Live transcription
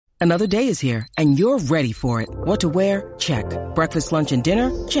Another day is here, and you're ready for it. What to wear? Check. Breakfast, lunch, and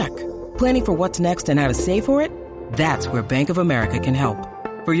dinner? Check. Planning for what's next and how to save for it? That's where Bank of America can help.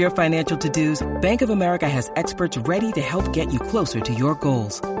 For your financial to-dos, Bank of America has experts ready to help get you closer to your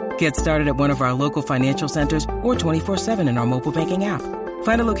goals. Get started at one of our local financial centers or 24/7 in our mobile banking app.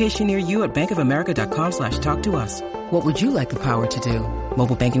 Find a location near you at bankofamerica.com/talktous. What would you like the power to do?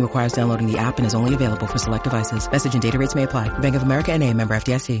 Mobile banking requires downloading the app and is only available for select devices. Message and data rates may apply. Bank of America N.A., member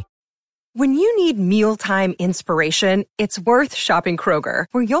FDIC. When you need mealtime inspiration, it's worth shopping Kroger,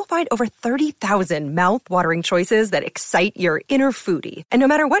 where you'll find over 30,000 mouth-watering choices that excite your inner foodie. And no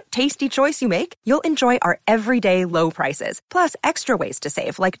matter what tasty choice you make, you'll enjoy our everyday low prices, plus extra ways to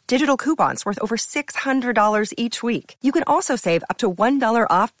save, like digital coupons worth over $600 each week. You can also save up to $1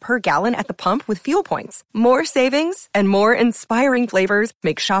 off per gallon at the pump with fuel points. More savings and more inspiring flavors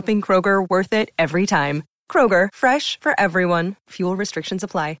make shopping Kroger worth it every time. Kroger, fresh for everyone. Fuel restrictions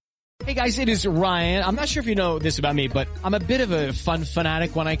apply. Hey guys, it is Ryan. I'm not sure if you know this about me, but I'm a bit of a fun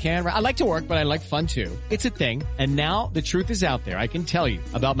fanatic when I can. I like to work, but I like fun too. It's a thing. And now the truth is out there. I can tell you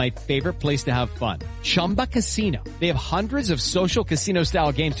about my favorite place to have fun. Chumba Casino. They have hundreds of social casino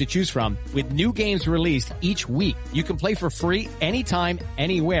style games to choose from with new games released each week. You can play for free anytime,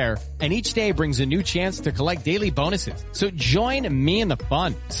 anywhere. And each day brings a new chance to collect daily bonuses. So join me in the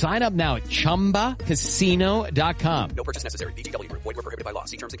fun. Sign up now at ChumbaCasino.com. No purchase necessary. VGW Group. Void where prohibited by law.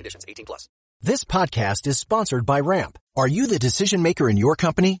 See terms and conditions. 18+. This podcast is sponsored by Ramp. Are you the decision maker in your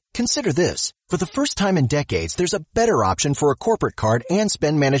company? Consider this. For the first time in decades, there's a better option for a corporate card and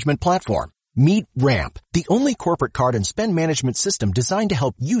spend management platform. Meet Ramp, the only corporate card and spend management system designed to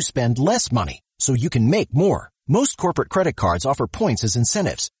help you spend less money so you can make more. Most corporate credit cards offer points as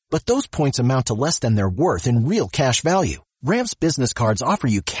incentives, but those points amount to less than their worth in real cash value. Ramp's business cards offer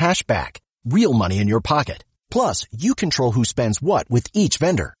you cash back, real money in your pocket. Plus, you control who spends what with each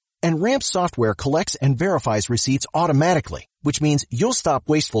vendor. And Ramp software collects and verifies receipts automatically, which means you'll stop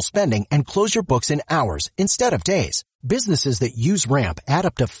wasteful spending and close your books in hours instead of days. Businesses that use Ramp add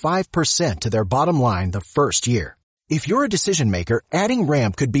up to 5% to their bottom line the first year. If you're a decision maker, adding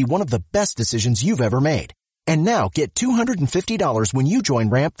Ramp could be one of the best decisions you've ever made. And now get $250 when you join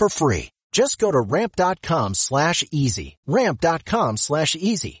Ramp for free. Just go to ramp.com/easy.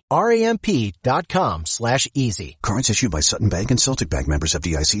 Ramp.com/easy. RAMP.com/easy. Cards issued by Sutton Bank and Celtic Bank, members of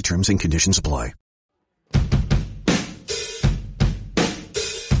FDIC. Terms and conditions apply.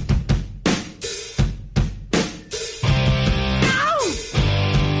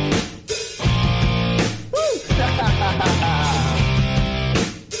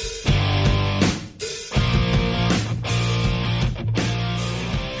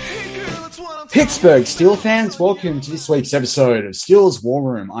 Pittsburgh Steel fans, welcome to this week's episode of Steelers War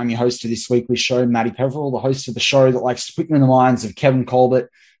Room. I'm your host of this weekly show, Matty Peverill, the host of the show that likes to put you in the minds of Kevin Colbert.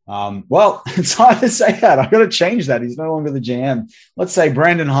 Well, it's hard to say that. I've got to change that. He's no longer the GM. Let's say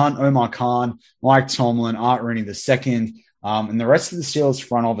Brandon Hunt, Omar Khan, Mike Tomlin, Art Rooney II, and the rest of the Steelers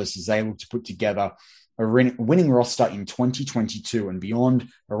front office is able to put together a winning roster in 2022 and beyond,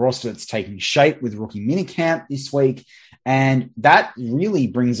 a roster that's taking shape with rookie minicamp this week. And that really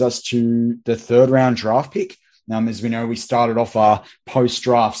brings us to the third round draft pick. As we know, we started off our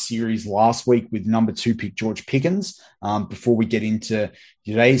post-draft series last week with number 2 pick George Pickens. Before we get into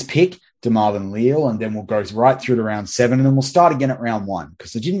today's pick, DeMarvin Leal, and then we'll go right through to round 7, and then we'll start again at round 1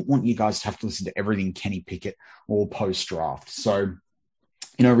 because I didn't want you guys to have to listen to everything Kenny Pickett all post-draft. So,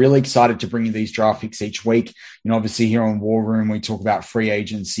 really excited to bring you these draft picks each week. Obviously here on War Room, we talk about free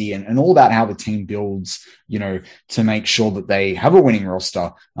agency and all about how the team builds, to make sure that they have a winning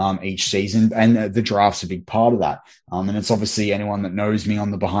roster each season. And the draft's a big part of that. And it's obviously anyone that knows me on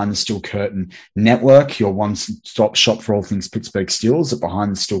the Behind the Steel Curtain network, your one-stop shop for all things Pittsburgh Steelers at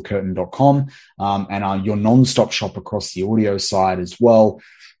behindthesteelcurtain.com, and your non-stop shop across the audio side as well.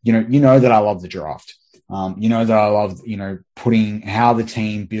 You know that I love the draft. That I love, putting how the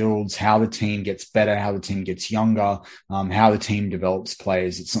team builds, how the team gets better, how the team gets younger, how the team develops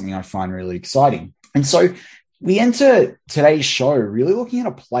players. It's something I find really exciting. And so we enter today's show really looking at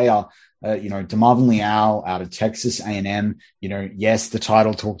a player, DeMarvin Leal out of Texas A&M. Yes, the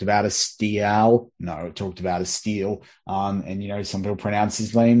title talked about a steal. No, it talked about a steal. And some people pronounce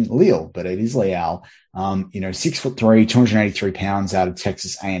his name Leal, but it is Leal. 6'3", 283 pounds out of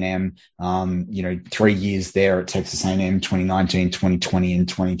Texas A&M. 3 years there at Texas A&M, 2019, 2020, and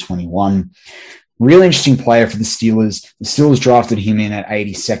 2021. Really interesting player for the Steelers. The Steelers drafted him in at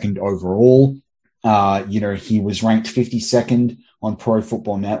 82nd overall. He was ranked 52nd on Pro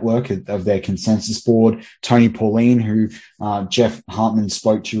Football Network of their consensus board. Tony Pauline, who Jeff Hartman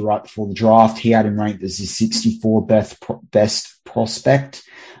spoke to right before the draft, he had him ranked as his 64th best prospect.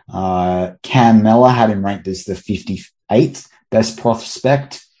 Cam Mellor had him ranked as the 58th best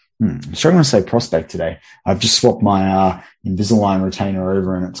prospect. I'm struggling to say prospect today. I've just swapped my Invisalign retainer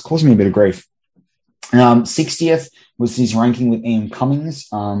over and it's causing me a bit of grief. 60th was his ranking with Ian Cummings,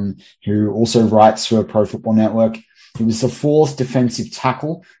 who also writes for Pro Football Network. He was the 4th defensive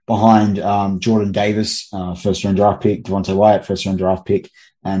tackle behind Jordan Davis, first-round draft pick, Devontae Wyatt, first-round draft pick,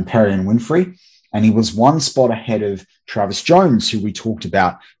 and Perrion Winfrey. And he was one spot ahead of Travis Jones, who we talked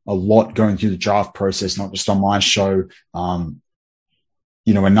about a lot going through the draft process, not just on my show.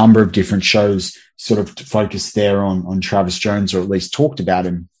 A number of different shows sort of focused there on Travis Jones, or at least talked about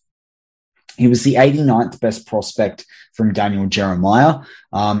him. He was the 89th best prospect from Daniel Jeremiah.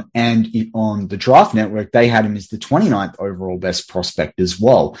 And on the Draft Network, they had him as the 29th overall best prospect as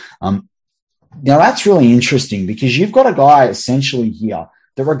well. Now, that's really interesting because you've got a guy essentially here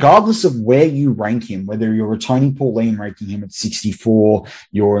that regardless of where you rank him, whether you're a Tony Pauline ranking him at 64,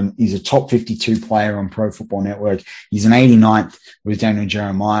 he's a top 52 player on Pro Football Network. He's an 89th with Daniel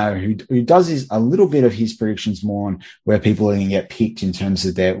Jeremiah, who does a little bit of his predictions more on where people are going to get picked in terms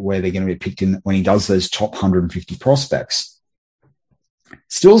of where they're going to be picked in when he does those top 150 prospects.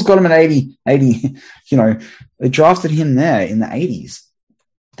 Still's got him at 80, they drafted him there in the 80s.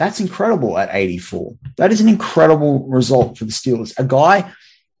 That's incredible at 84. That is an incredible result for the Steelers. A guy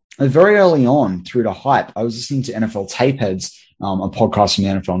very early on through the hype, I was listening to NFL Tapeheads, a podcast from the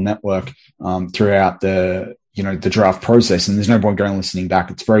NFL Network, throughout the draft process. And there's no point going listening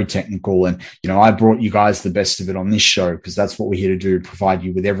back. It's very technical. And, I brought you guys the best of it on this show because that's what we're here to do, provide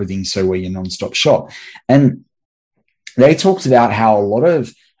you with everything. So we're your nonstop shop. And they talked about how a lot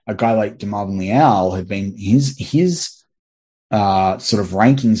of a guy like DeMarvin Leal had been his sort of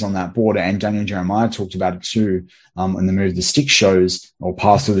rankings on that board, and Daniel Jeremiah talked about it too in the Move the Stick shows or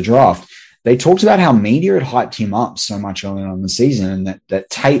Pass Through the Draft. They talked about how media had hyped him up so much early on in the season and that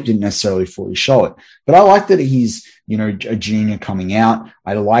tape didn't necessarily fully show it. But I like that he's, a junior coming out.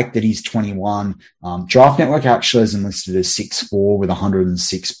 I like that he's 21. Draft Network actually has him listed as 6'4" with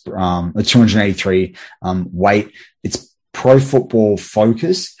 283 weight. It's Pro Football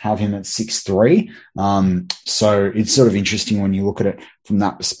Focus have him at 6'3". So it's sort of interesting when you look at it from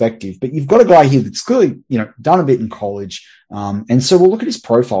that perspective. But you've got a guy here that's clearly, done a bit in college. And so we'll look at his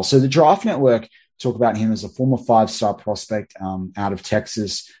profile. So the Draft Network talk about him as a former 5-star prospect out of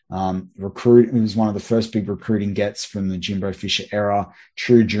Texas. He was one of the first big recruiting gets from the Jimbo Fisher era.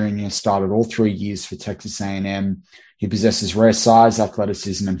 True junior, started all 3 years for Texas A&M. He possesses rare size,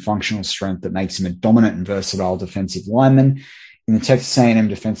 athleticism, and functional strength that makes him a dominant and versatile defensive lineman. In the Texas A&M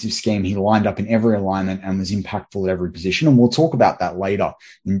defensive scheme, he lined up in every alignment and was impactful at every position. And we'll talk about that later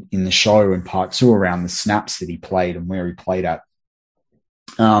in the show in part 2 around the snaps that he played and where he played at.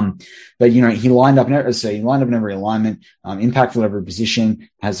 But he lined up in every alignment, impactful at every position,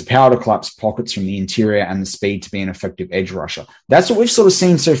 has the power to collapse pockets from the interior and the speed to be an effective edge rusher. That's what we've sort of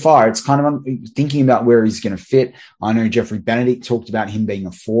seen so far. It's kind of thinking about where he's going to fit. I know Jeffrey Benedict talked about him being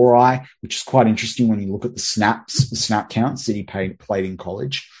a 4-eye, which is quite interesting when you look at the snap counts that he played in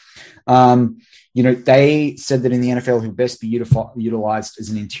college. They said that in the NFL, he'll best be utilized as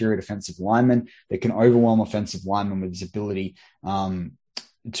an interior defensive lineman that can overwhelm offensive linemen with his ability,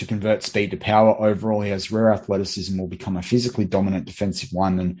 to convert speed to power. Overall, he has rare athleticism, will become a physically dominant defensive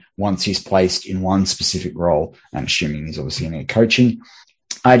lineman once he's placed in one specific role. I'm assuming he's obviously in coaching.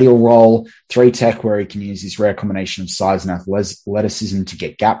 Ideal role, 3-tech, where he can use his rare combination of size and athleticism to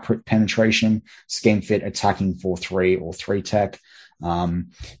get gap penetration. Scheme fit, attacking 4-3 or 3-tech.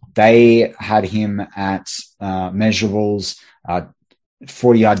 They had him at measurables,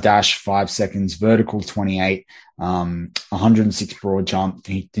 40-yard dash, 5 seconds, vertical 28, 106 broad jump.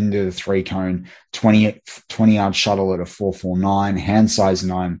 He didn't do the 3-cone, 20-yard shuttle at a 4.49, hand size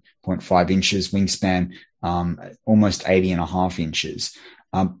 9.5 inches, wingspan almost 80.5 inches.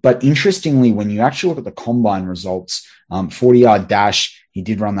 But interestingly, when you actually look at the combine results, 40-yard dash, he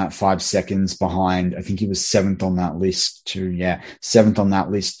did run that 5 seconds behind. I think he was 7th on that list too. Yeah, 7th on that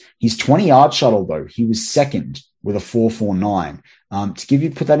list. His 20-yard shuttle, though, he was 2nd with a 4.49.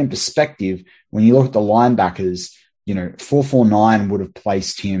 Put that in perspective, when you look at the linebackers, 4.49 would have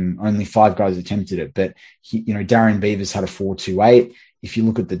placed him, only 5 guys attempted it, but Darren Beavers had a 4.28. If you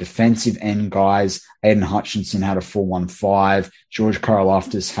look at the defensive end guys, Aiden Hutchinson had a 4.15. George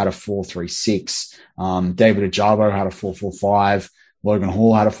Karlaftis had a 4.36. David Ajabo had a 4.45. Logan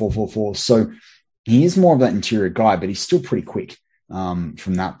Hall had a 4.44. So he is more of that interior guy, but he's still pretty quick from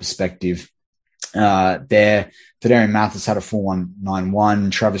that perspective. Fedarian Mathis had a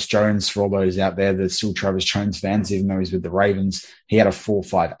 4.191. Travis Jones, for all those out there, there's still Travis Jones fans, even though he's with the Ravens, he had a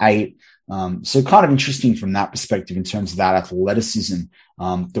 4.58. So kind of interesting from that perspective in terms of that athleticism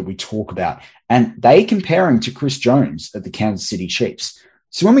that we talk about. And they compare him to Chris Jones at the Kansas City Chiefs.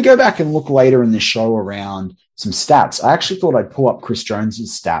 So when we go back and look later in the show around some stats, I actually thought I'd pull up Chris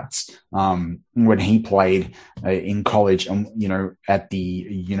Jones's stats when he played in college and, at the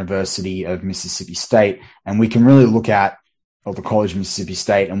University of Mississippi State. And we can really look at the College of Mississippi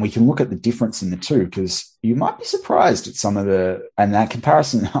State, and we can look at the difference in the two, because you might be surprised at some of and that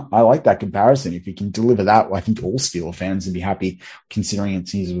comparison. I like that comparison. If you can deliver that, I think all Steeler fans would be happy, considering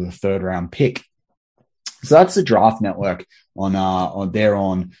it's easily a 3rd round pick. So that's the Draft Network on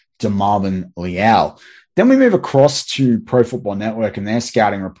DeMarvin Leal. Then we move across to Pro Football Network and their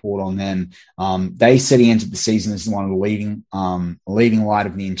scouting report on them. They said he entered the season as one of the leading light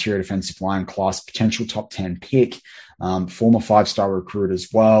of the interior defensive line class, potential top 10 pick, former 5-star recruit as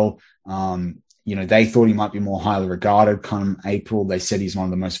well. They thought he might be more highly regarded come April. They said he's one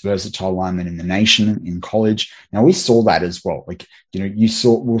of the most versatile linemen in the nation in college. Now, we saw that as well.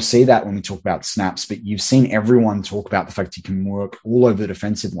 We'll see that when we talk about snaps, but you've seen everyone talk about the fact he can work all over the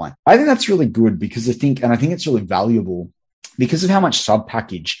defensive line. I think that's really good because I think it's really valuable because of how much sub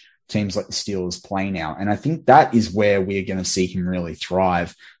package teams like the Steelers play now. And I think that is where we're going to see him really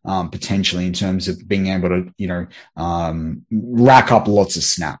thrive, potentially in terms of being able to, rack up lots of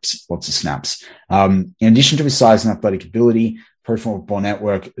snaps. In addition to his size and athletic ability, Pro Football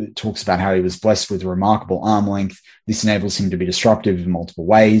Network talks about how he was blessed with a remarkable arm length. This enables him to be disruptive in multiple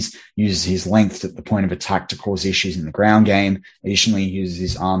ways, uses his length at the point of attack to cause issues in the ground game. Additionally, he uses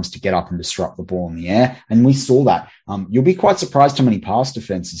his arms to get up and disrupt the ball in the air. And we saw that. You'll be quite surprised how many pass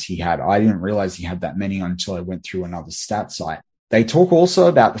defenses he had. I didn't realize he had that many until I went through another stat site. They talk also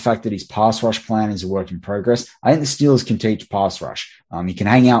about the fact that his pass rush plan is a work in progress. I think the Steelers can teach pass rush. He can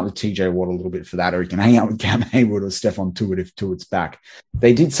hang out with TJ Watt a little bit for that, or he can hang out with Cam Hayward or Stephon Tuitt if Tuitt's back.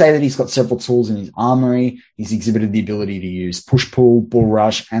 They did say that he's got several tools in his armory. He's exhibited the ability to use push-pull, bull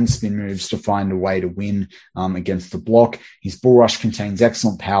rush, and spin moves to find a way to win against the block. His bull rush contains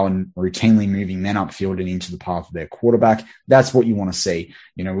excellent power and routinely moving men upfield and into the path of their quarterback. That's what you want to see.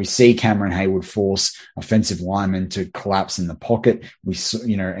 We see Cameron Hayward force offensive linemen to collapse in the pocket. I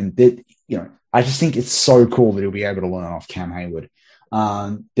just think it's so cool that he'll be able to learn off Cam Hayward.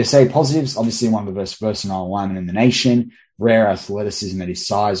 They say positives, obviously one of the most versatile linemen in the nation, rare athleticism at his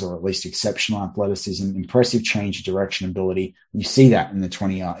size, or at least exceptional athleticism, impressive change of direction ability. You see that in the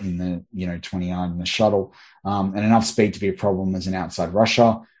 20 yard in the shuttle, and enough speed to be a problem as an outside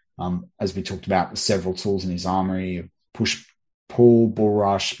rusher. As we talked about, several tools in his armory, push, pull, bull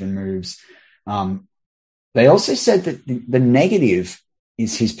rush, spin moves. They also said that the negative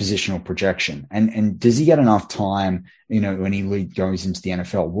is his positional projection. And does he get enough time, when he goes into the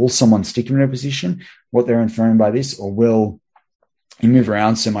NFL? Will someone stick him in a position, what they're inferring by this, or will he move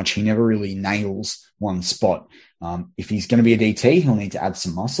around so much he never really nails one spot? If he's going to be a DT, he'll need to add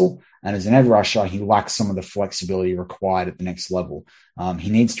some muscle. And as an edge rusher, he lacks some of the flexibility required at the next level. He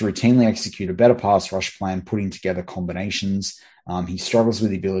needs to routinely execute a better pass rush plan, putting together combinations. He struggles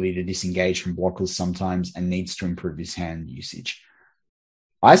with the ability to disengage from blockers sometimes and needs to improve his hand usage.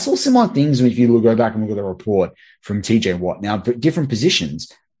 I saw similar things if you go back and look at the report from TJ Watt. Now, different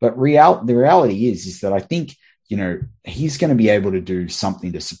positions, but the reality is that I think, he's going to be able to do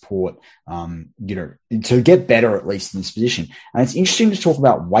something to support, to get better at least in this position. And it's interesting to talk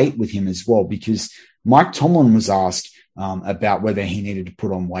about weight with him as well, because Mike Tomlin was asked about whether he needed to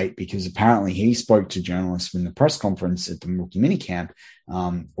put on weight, because apparently he spoke to journalists in the press conference at the rookie minicamp,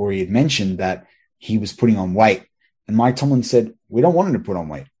 or he had mentioned that he was putting on weight. And Mike Tomlin said, we don't want him to put on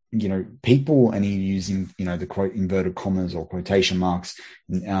weight. People, and he using, the quote inverted commas or quotation marks,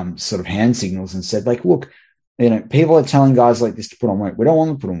 sort of hand signals, and said, look, people are telling guys like this to put on weight. We don't want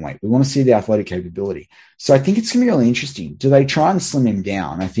them to put on weight. We want to see the athletic capability. So I think it's going to be really interesting. Do they try and slim him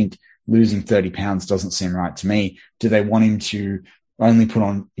down? I think losing 30 pounds doesn't seem right to me. Do they want him to only put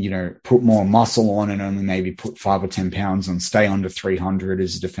on, put more muscle on and only maybe put 5 or 10 pounds on, stay under 300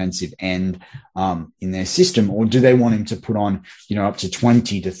 as a defensive end in their system? Or do they want him to put on, up to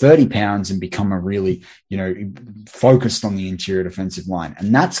 20 to 30 pounds and become a really, focused on the interior defensive line?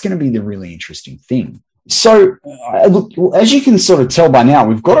 And that's going to be the really interesting thing. So, look, as you can sort of tell by now,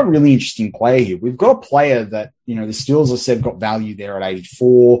 we've got a really interesting player here. We've got a player that, the Steelers have said got value there at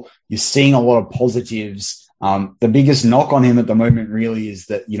 84. You're seeing a lot of positives. The biggest knock on him at the moment really is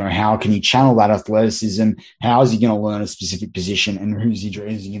that, how can he channel that athleticism? How is he going to learn a specific position? And is he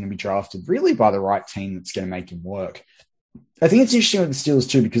going to be drafted really by the right team that's going to make him work? I think it's interesting with the Steelers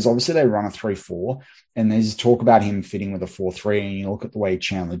too, because obviously they run a 3-4, and there's talk about him fitting with a 4-3. And you look at the way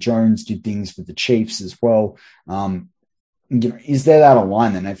Chandler Jones did things with the Chiefs as well. is there that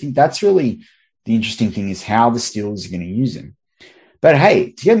alignment? I think that's really the interesting thing, is how the Steelers are going to use him. But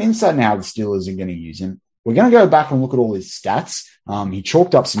hey, to get an insight on how the Steelers are going to use him, we're going to go back and look at all his stats. He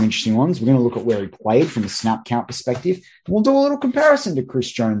chalked up some interesting ones. We're going to look at where he played from a snap count perspective. And we'll do a little comparison to Chris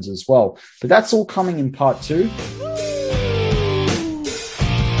Jones as well. But that's all coming in part 2.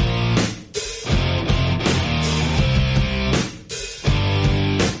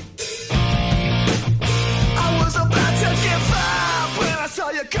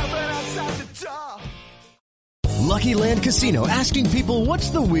 Lucky Land Casino, asking people,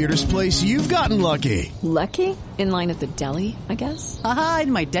 what's the weirdest place you've gotten lucky? Lucky? In line at the deli, I guess? Aha,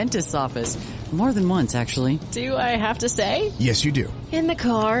 in my dentist's office. More than once, actually. Do I have to say? Yes, you do. In the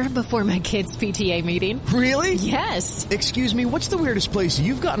car before my kids' PTA meeting. Really? Yes. Excuse me, what's the weirdest place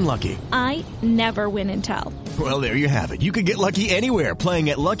you've gotten lucky? I never win and tell. Well, there you have it. You can get lucky anywhere,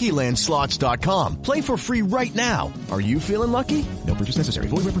 playing at LuckyLandSlots.com. Play for free right now. Are you feeling lucky? No purchase necessary.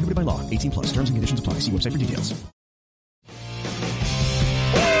 Void where prohibited by law. 18 plus. Terms and conditions apply. See website for details.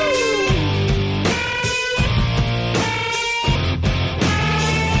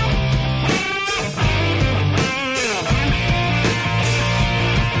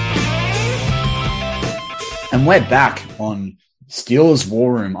 And we're back on Steelers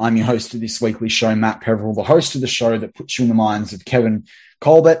War Room. I'm your host of this weekly show, Matt Peverill, the host of the show that puts you in the minds of Kevin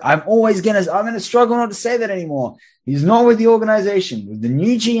Colbert. I'm going to struggle not to say that anymore. He's not with the organization. With the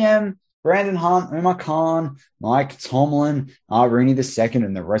new GM, Brandon Hunt, Umar Khan, Mike Tomlin, Rooney II,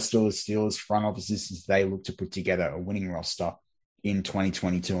 and the rest of the Steelers front offices as they look to put together a winning roster in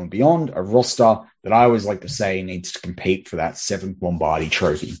 2022 and beyond, a roster that I always like to say needs to compete for that 7th Lombardi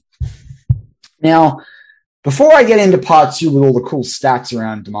trophy. Now, before I get into part 2 with all the cool stats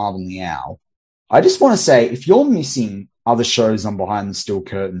around DeMarvin Leal, I just want to say, if you're missing other shows on Behind the Steel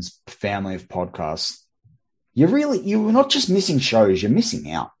Curtains family of podcasts, you're not just missing shows, you're missing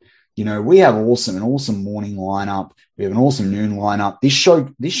out. We have an awesome morning lineup. We have an awesome noon lineup. This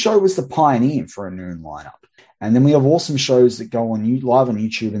show was the pioneer for a noon lineup. And then we have awesome shows that go on live on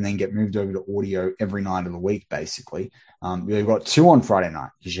YouTube and then get moved over to audio every night of the week, basically. We've got 2 on Friday night,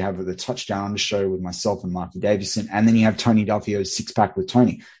 because you have the Touchdown Under show with myself and Marky Davison, and then you have Tony Delfio's Six Pack with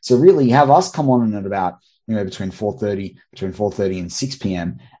Tony. So really, you have us come on at about between 4:30 and 6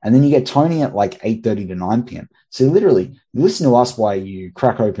 p.m. And then you get Tony at like 8:30 to 9 p.m. So literally, you listen to us while you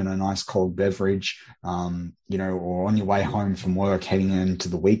crack open a nice cold beverage, or on your way home from work, heading into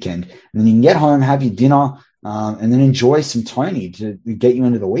the weekend. And then you can get home, have your dinner, and then enjoy some Tony to get you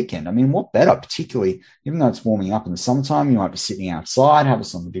into the weekend. I mean, what better, particularly, even though it's warming up in the summertime, you might be sitting outside, have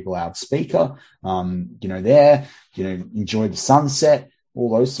us on the big loud speaker, enjoy the sunset, all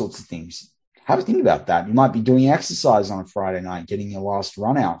those sorts of things. Have a think about that. You might be doing exercise on a Friday night, getting your last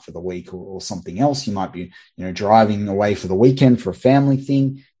run out for the week or something else. You might be, driving away for the weekend for a family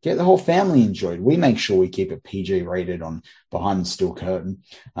thing. Get the whole family enjoyed. We make sure we keep it PG rated on Behind the Steel Curtain.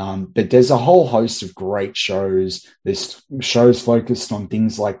 But there's a whole host of great shows. There's shows focused on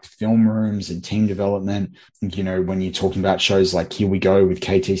things like film rooms and team development. When you're talking about shows like Here We Go with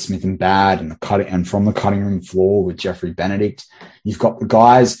KT Smith and Bad and From the Cutting Room Floor with Jeffrey Benedict. You've got the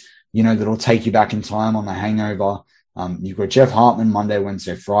guys that'll take you back in time on The Hangover. You've got Jeff Hartman Monday,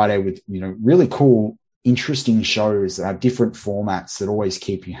 Wednesday, Friday with, really cool, interesting shows that have different formats that always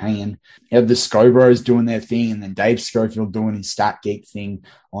keep you hanging. You have the Scobros doing their thing, and then Dave Schofield doing his Stat Geek thing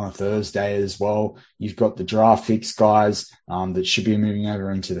on a Thursday as well. You've got the Draft Fix guys that should be moving over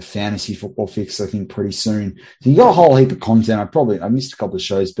into the Fantasy Football Fix, I think, pretty soon. So you got a whole heap of content. I missed a couple of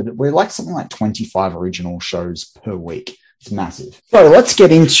shows, but we're like something like 25 original shows per week. It's massive. So let's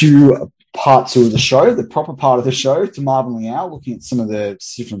get into part 2 of the show, the proper part of the show, DeMarvin Leal, looking at some of the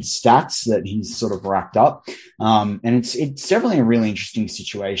different stats that he's sort of racked up. And it's definitely a really interesting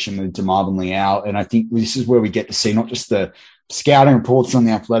situation with DeMarvin Leal. And I think this is where we get to see not just the scouting reports on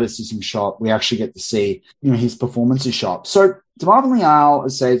the athleticism shop, we actually get to see, his performances shop. So DeMarvin Leal,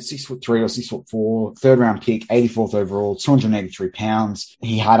 let's say 6'3" or 6'4", 3rd round pick, 84th overall, 283 pounds.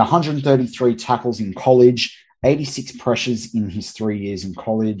 He had 133 tackles in college, 86 pressures in his 3 years in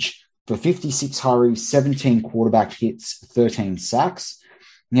college, for 56 hurries, 17 quarterback hits, 13 sacks.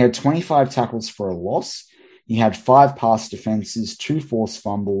 He had 25 tackles for a loss. He had 5 pass defenses, 2 forced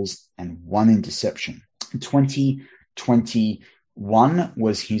fumbles, and 1 interception. 2021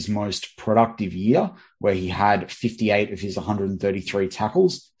 was his most productive year, where he had 58 of his 133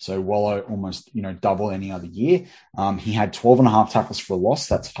 tackles. So Wallow almost, double any other year. He had 12.5 tackles for a loss.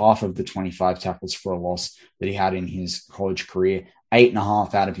 That's half of the 25 tackles for a loss that he had in his college career.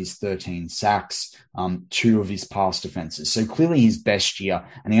 8.5 out of his 13 sacks, 2 of his pass defenses. So clearly his best year,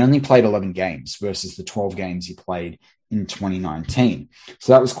 and he only played 11 games versus the 12 games he played in 2019.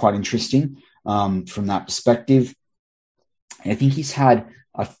 So that was quite interesting from that perspective. I think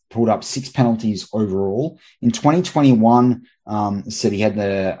I've pulled up 6 penalties overall. In 2021, said he had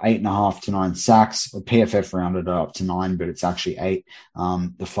the 8.5 to 9 sacks. The PFF rounded it up to 9, but it's actually 8.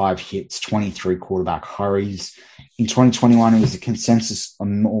 The 5 hits, 23 quarterback hurries. In 2021, he was a consensus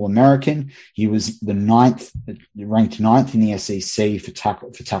All-American. He was ranked 9th in the SEC for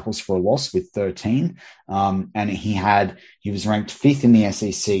tackles for a loss with 13. And he was ranked 5th in the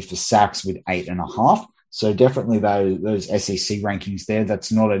SEC for sacks with 8.5. So definitely those SEC rankings there,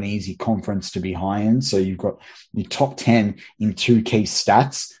 that's not an easy conference to be high in. So you've got your top 10 in 2 key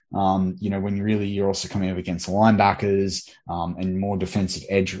stats, when you're also coming up against linebackers and more defensive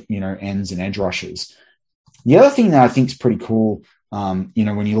edge, ends and edge rushers. The other thing that I think is pretty cool, when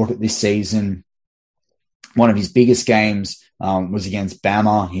you look at this season, one of his biggest games was against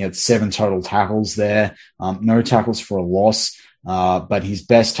Bama. He had 7 total tackles there, no tackles for a loss. But his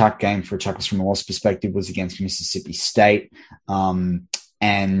best game for tackles from a loss perspective was against Mississippi State.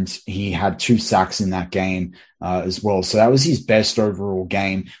 And he had 2 sacks in that game as well. So that was his best overall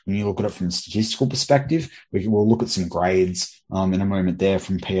game. When you look at it from a statistical perspective, we'll look at some grades in a moment there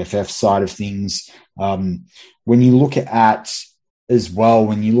from PFF side of things. When you look at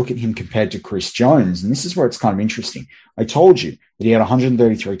him compared to Chris Jones, and this is where it's kind of interesting. I told you that he had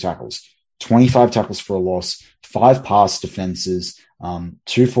 133 tackles, 25 tackles for a loss, 5 pass defenses,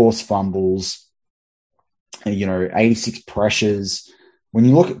 2 forced fumbles, 86 pressures. When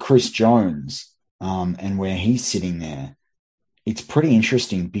you look at Chris Jones and where he's sitting there, it's pretty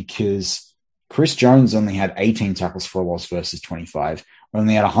interesting because Chris Jones only had 18 tackles for a loss versus 25.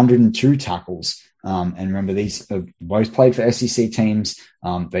 Only had 102 tackles. And remember, these both played for SEC teams.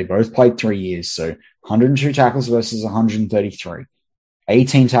 They both played 3 years. So 102 tackles versus 133.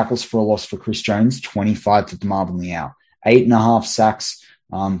 18 tackles for a loss for Chris Jones, 25 for DeMarvin Leal. 8.5 sacks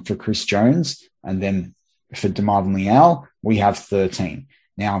for Chris Jones. And then for DeMarvin Leal, we have 13.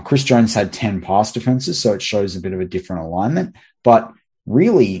 Now, Chris Jones had 10 pass defenses, so it shows a bit of a different alignment. But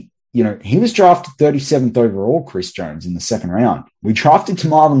really, he was drafted 37th overall, Chris Jones, in the 2nd round. We drafted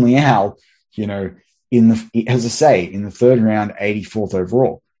DeMarvin Leal, in the 3rd round, 84th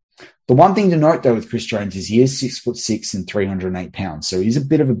overall. The one thing to note, though, with Chris Jones is he is 6'6" and 308 pounds. So he's a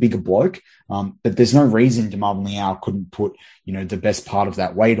bit of a bigger bloke, but there's no reason DeMarvin Leal couldn't put, the best part of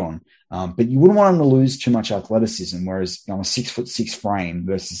that weight on. But you wouldn't want him to lose too much athleticism, whereas on a 6'6" frame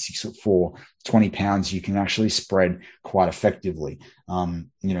versus 6'4", 20 pounds, you can actually spread quite effectively.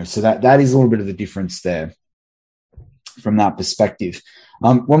 So that is a little bit of the difference there from that perspective.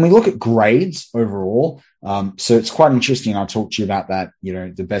 When we look at grades overall, so it's quite interesting. I'll talk to you about that,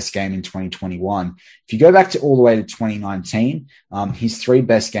 the best game in 2021. If you go back to all the way to 2019, his 3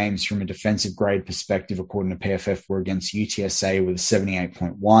 best games from a defensive grade perspective, according to PFF, were against UTSA with a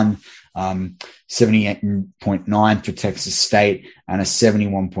 78.1, 78.9 for Texas State, and a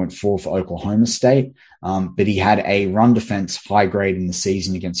 71.4 for Oklahoma State. But he had a run defense high grade in the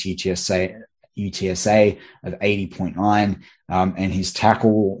season against UTSA of 80.9, and his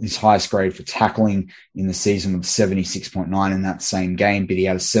highest grade for tackling in the season was 76.9 in that same game, but he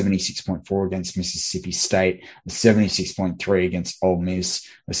had a 76.4 against Mississippi State, a 76.3 against Ole Miss,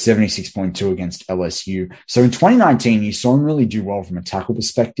 a 76.2 against LSU. So in 2019, you saw him really do well from a tackle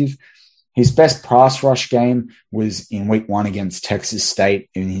perspective. His best pass rush game was in week 1 against Texas State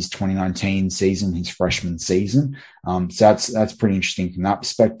in his 2019 season, his freshman season. So that's pretty interesting from that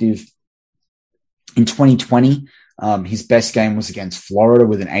perspective. In 2020, his best game was against Florida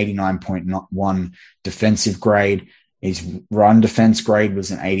with an 89.1 defensive grade. His run defense grade was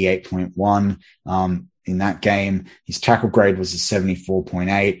an 88.1 in that game. His tackle grade was a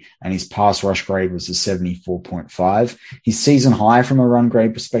 74.8, and his pass rush grade was a 74.5. His season high from a run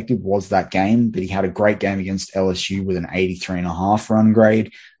grade perspective was that game, but he had a great game against LSU with an 83.5 run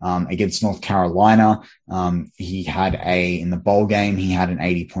grade. Against North Carolina, he had in the bowl game, he had an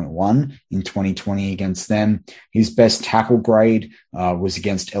 80.1 in 2020 against them. His best tackle grade was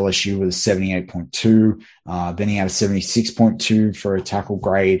against LSU with a 78.2. Then he had a 76.2 for a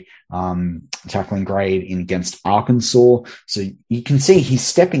tackling grade against Arkansas. So you can see he's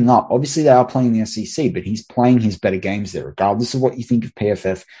stepping up. Obviously, they are playing the SEC, but he's playing his better games there. Regardless of what you think of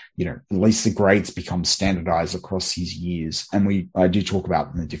PFF, at least the grades become standardized across his years. And I do talk about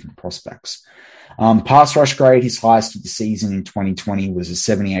them in the different prospects. Pass rush grade, his highest of the season in 2020 was a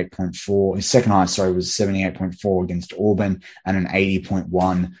 78.4. His second highest, was a 78.4 against Auburn and an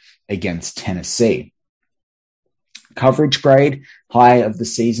 80.1 against Tennessee. Coverage grade, high of the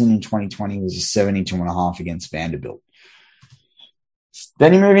season in 2020 was a 72.5 against Vanderbilt.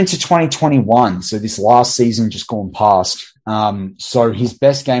 Then you move into 2021. So this last season just gone past. So his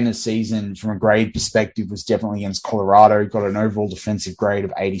best game of the season from a grade perspective was definitely against Colorado. He got an overall defensive grade of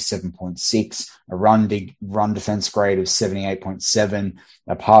 87.6, a run defense grade of 78.7,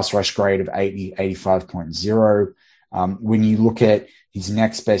 a pass rush grade of 85.0. When you look at his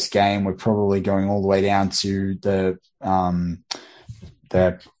next best game, we're probably going all the way down to the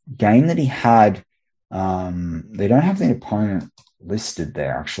game that he had. They don't have the opponent listed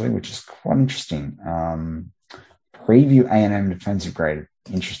there, actually, which is quite interesting. Preview A&M defensive grade.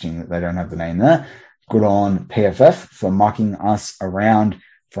 Interesting that they don't have the name there. Good on PFF for mucking us around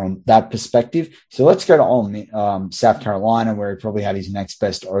from that perspective. So let's go to South Carolina, where he probably had his next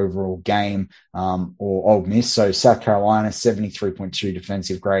best overall game, or Ole Miss. So South Carolina, 73.2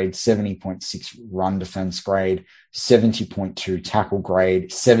 defensive grade, 70.6 run defense grade, 70.2 tackle grade,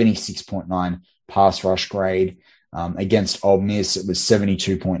 76.9 pass rush grade. Against Ole Miss, it was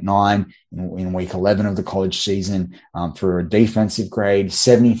 72.9 in week 11 of the college season for a defensive grade,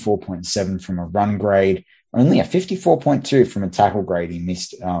 74.7 from a run grade, only a 54.2 from a tackle grade. He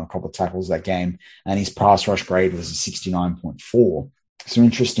missed a couple of tackles that game, and his pass rush grade was a 69.4. So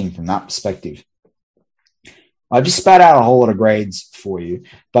interesting from that perspective. I've just spat out a whole lot of grades for you,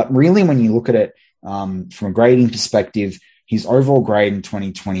 but really when you look at it from a grading perspective, his overall grade in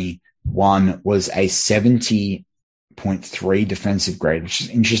 2021 was a 70.3 defensive grade, which is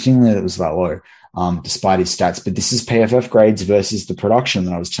interesting that it was that low, despite his stats. But this is PFF grades versus the production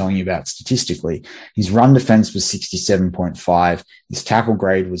that I was telling you about statistically. His run defense was 67.5. His tackle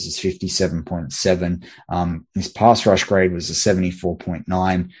grade was his 57.7. His pass rush grade was a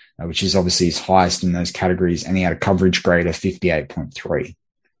 74.9, which is obviously his highest in those categories. And he had a coverage grade of 58.3.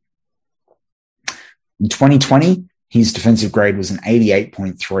 In 2020, his defensive grade was an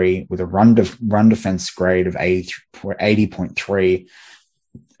 88.3 with a run defense grade of 80.3,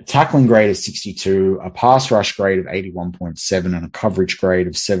 a tackling grade of 62, a pass rush grade of 81.7, and a coverage grade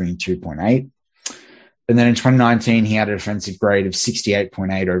of 72.8. And then in 2019, he had a defensive grade of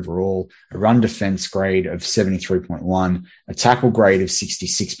 68.8 overall, a run defense grade of 73.1, a tackle grade of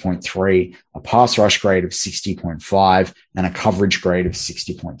 66.3, a pass rush grade of 60.5, and a coverage grade of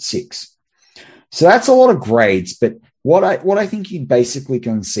 60.6. So that's a lot of grades, but what I think you basically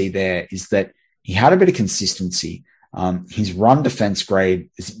can see there is that he had a bit of consistency. His run defense grade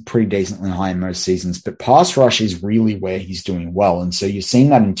is pretty decently high in most seasons, but pass rush is really where he's doing well. And so you're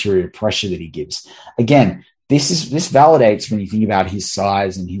seeing that interior pressure that he gives. Again, this validates when you think about his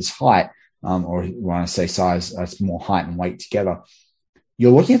size and his height, or when I say size, that's more height and weight together.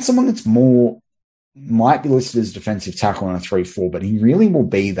 You're looking at someone that's might be listed as defensive tackle on a 3-4, but he really will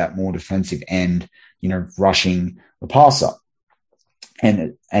be that more defensive end, rushing the passer.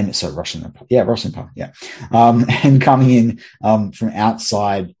 And so rushing the passer. And coming in from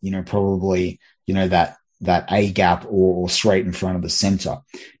outside, probably, that A gap or straight in front of the center.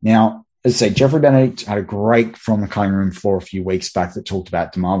 Now, as I say, Jeffrey Benedict had a great From the Cutting Room Floor a few weeks back that talked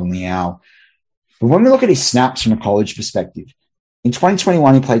about DeMarvin Leal. But when we look at his snaps from a college perspective, in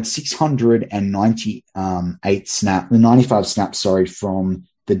 2021, he played 698 95 snaps, from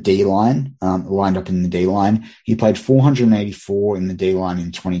the D-line, lined up in the D-line. He played 484 in the D-line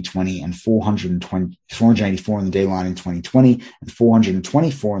in 2020 and 484 in the D-line in 2020 and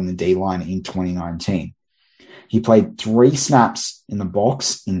 424 in the D-line in 2019. He played 3 snaps in the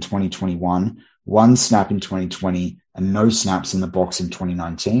box in 2021, 1 snap in 2020, and no snaps in the box in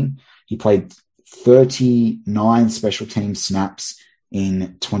 2019. He played 39 special team snaps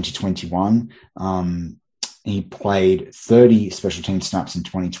in 2021. He played 30 special team snaps in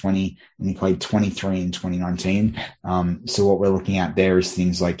 2020, and he played 23 in 2019. So what we're looking at there is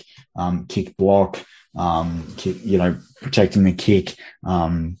things like kick block, protecting the kick,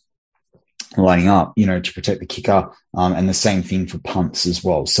 lining up, to protect the kicker, and the same thing for punts as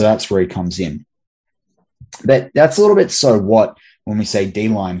well. So that's where he comes in. But that's a little bit so what when we say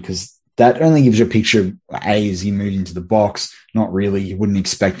D-line, because that only gives you a picture of as he moved into the box. Not really. You wouldn't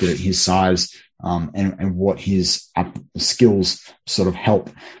expect it at his size and what his skills sort of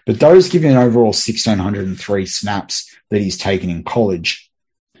help. But those give you an overall 1,603 snaps that he's taken in college.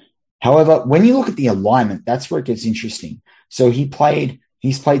 However, when you look at the alignment, that's where it gets interesting. So he's played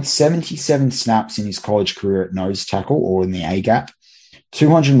 77 snaps in his college career at nose tackle or in the A-gap.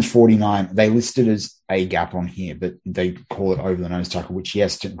 249, they listed as A gap on here, but they call it over the nose tackle, which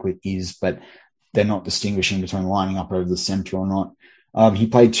yes, technically is, but they're not distinguishing between lining up over the center or not. He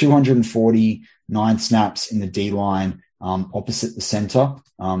played 249 snaps in the D line, opposite the center,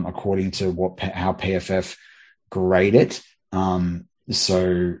 according to how PFF grade it.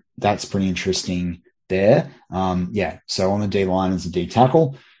 So that's pretty interesting there. So on the D line as a D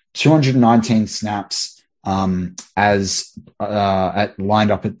tackle, 219 snaps as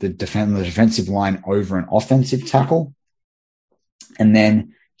lined up at the defensive line over an offensive tackle. And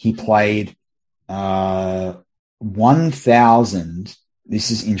then he played 1,000.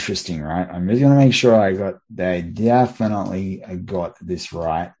 This is interesting, right? I'm really going to make sure I definitely got this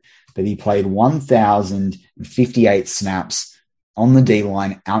right. But he played 1,058 snaps on the D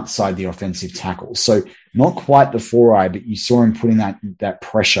line outside the offensive tackle. So not quite the 4-eye, but you saw him putting that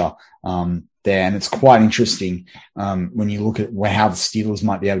pressure there. And it's quite interesting when you look at how the Steelers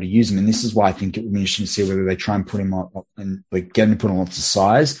might be able to use him. And this is why I think it would be interesting to see whether they try and put him up and get him to put on lots of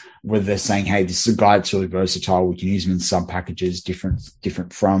size, whether they're saying, hey, this is a guy that's really versatile. We can use him in sub packages, different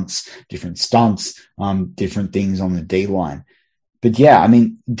fronts, different stunts, different things on the D line. But yeah, I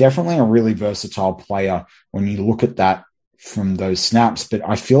mean, definitely a really versatile player when you look at that from those snaps. But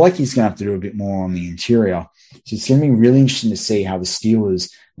I feel like he's going to have to do a bit more on the interior. So it's going to be really interesting to see how the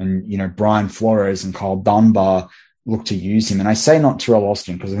Steelers and, Brian Flores and Kyle Dunbar look to use him. And I say not Terrell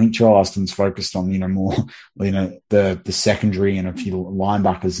Austin because I think Terrell Austin's focused on, more, the secondary and a few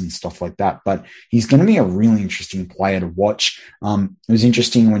linebackers and stuff like that. But he's going to be a really interesting player to watch. It was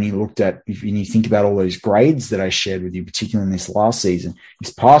interesting when you looked at, when you think about all those grades that I shared with you, particularly in this last season,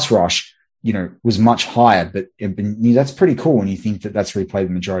 his pass rush, was much higher, but that's pretty cool when you think that that's where he played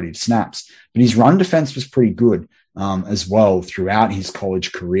the majority of snaps. But his run defense was pretty good as well throughout his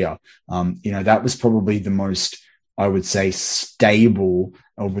college career. That was probably the most, I would say, stable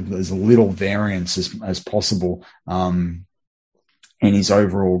with as little variance as possible in his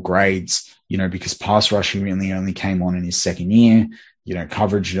overall grades, because pass rushing really only came on in his second year.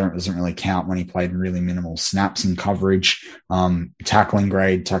 Coverage doesn't really count when he played really minimal snaps in coverage. Tackling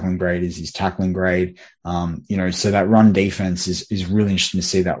grade is his tackling grade. So that run defense is really interesting to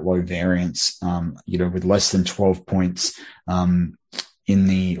see that low variance, with less than 12 points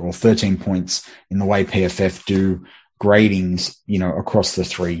or 13 points in the way PFF do gradings, across the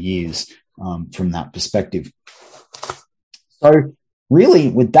 3 years from that perspective. So really,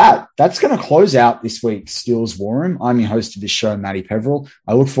 with that, that's going to close out this week's Steelers War Room. I'm your host of this show, Matty Peverill.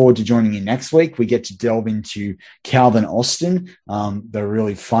 I look forward to joining you next week. We get to delve into Calvin Austin, the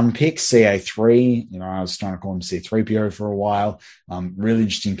really fun pick, CA3. I was trying to call him C3PO for a while. Really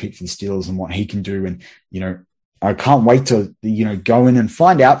interesting pick for the Steelers and what he can do. And, I can't wait to, go in and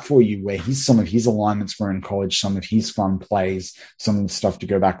find out for you where some of his alignments were in college, some of his fun plays, some of the stuff to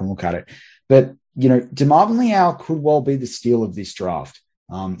go back and look at it. But DeMarvin Leal could well be the steal of this draft.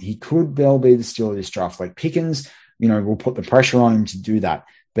 He could well be the steal of this draft. Like Pickens, we'll put the pressure on him to do that.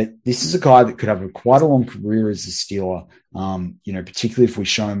 But this is a guy that could have quite a long career as a Steeler, particularly if we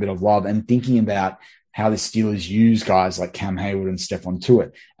show him a bit of love and thinking about how the Steelers use guys like Cam Hayward and Stephon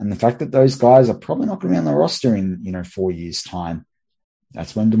Tuitt. And the fact that those guys are probably not going to be on the roster in, 4 years' time.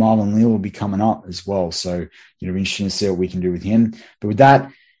 That's when DeMarvin Leal will be coming up as well. So, interesting to see what we can do with him. But with that,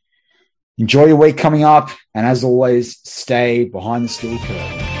 enjoy your week coming up, and as always, stay behind the steel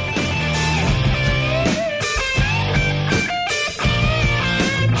curtain.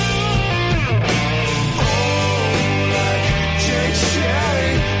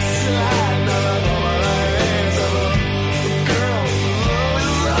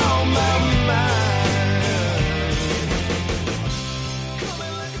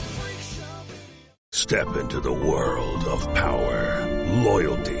 Step into the world of power,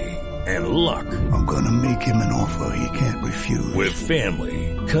 loyalty, and luck. I'm gonna make him an offer he can't refuse. With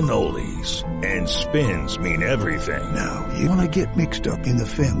family, cannolis, and spins mean everything. Now, you wanna get mixed up in the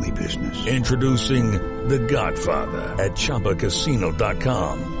family business. Introducing The Godfather at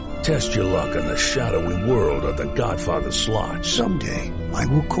ChumbaCasino.com. Test your luck in the shadowy world of The Godfather slot. Someday, I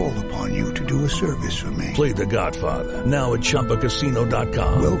will call upon you to do a service for me. Play The Godfather, now at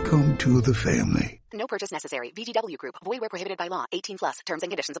ChumbaCasino.com. Welcome to the family. No purchase necessary. VGW Group. Void where prohibited by law. 18+. Terms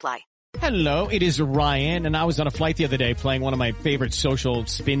and conditions apply. Hello, it is Ryan, and I was on a flight the other day playing one of my favorite social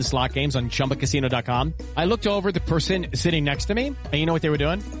spin slot games on ChumbaCasino.com. I looked over the person sitting next to me, and you know what they were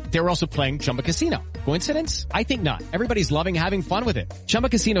doing? They were also playing Chumba Casino. Coincidence? I think not. Everybody's loving having fun with it. Chumba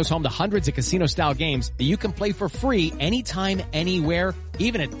Casino is home to hundreds of casino-style games that you can play for free anytime, anywhere,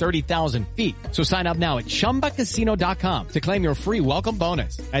 even at 30,000 feet. So sign up now at ChumbaCasino.com to claim your free welcome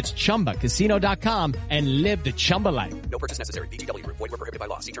bonus. That's ChumbaCasino.com and live the Chumba life. No purchase necessary. VGW Group. Void where prohibited by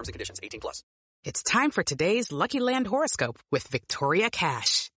law. See terms and conditions. 18+. It's time for today's Lucky Land horoscope with Victoria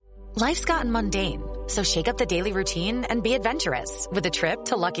Cash. Life's gotten mundane, so shake up the daily routine and be adventurous with a trip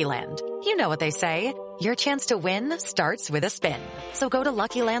to Lucky Land. You know what they say, your chance to win starts with a spin. So go to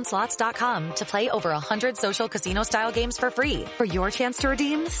LuckyLandSlots.com to play over 100 social casino-style games for free for your chance to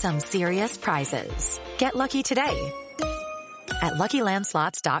redeem some serious prizes. Get lucky today at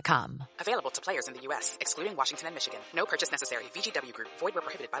LuckyLandSlots.com. Available to players in the U.S., excluding Washington and Michigan. No purchase necessary. VGW Group. Void where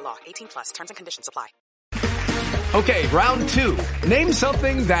prohibited by law. 18+. Terms and conditions apply. Okay, round two. Name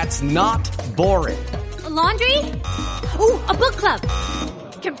something that's not boring. A laundry? Ooh, a book club.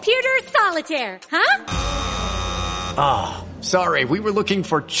 Computer solitaire, huh? Ah, sorry, we were looking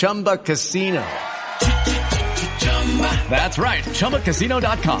for Chumba Casino. That's right,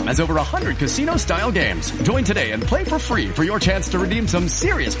 ChumbaCasino.com has over 100 casino-style games. Join today and play for free for your chance to redeem some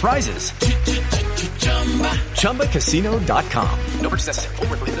serious prizes. ChumbaCasino.com. No purchase necessary. Void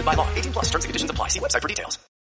where prohibited by law. 18+. Terms and conditions apply. See website for details.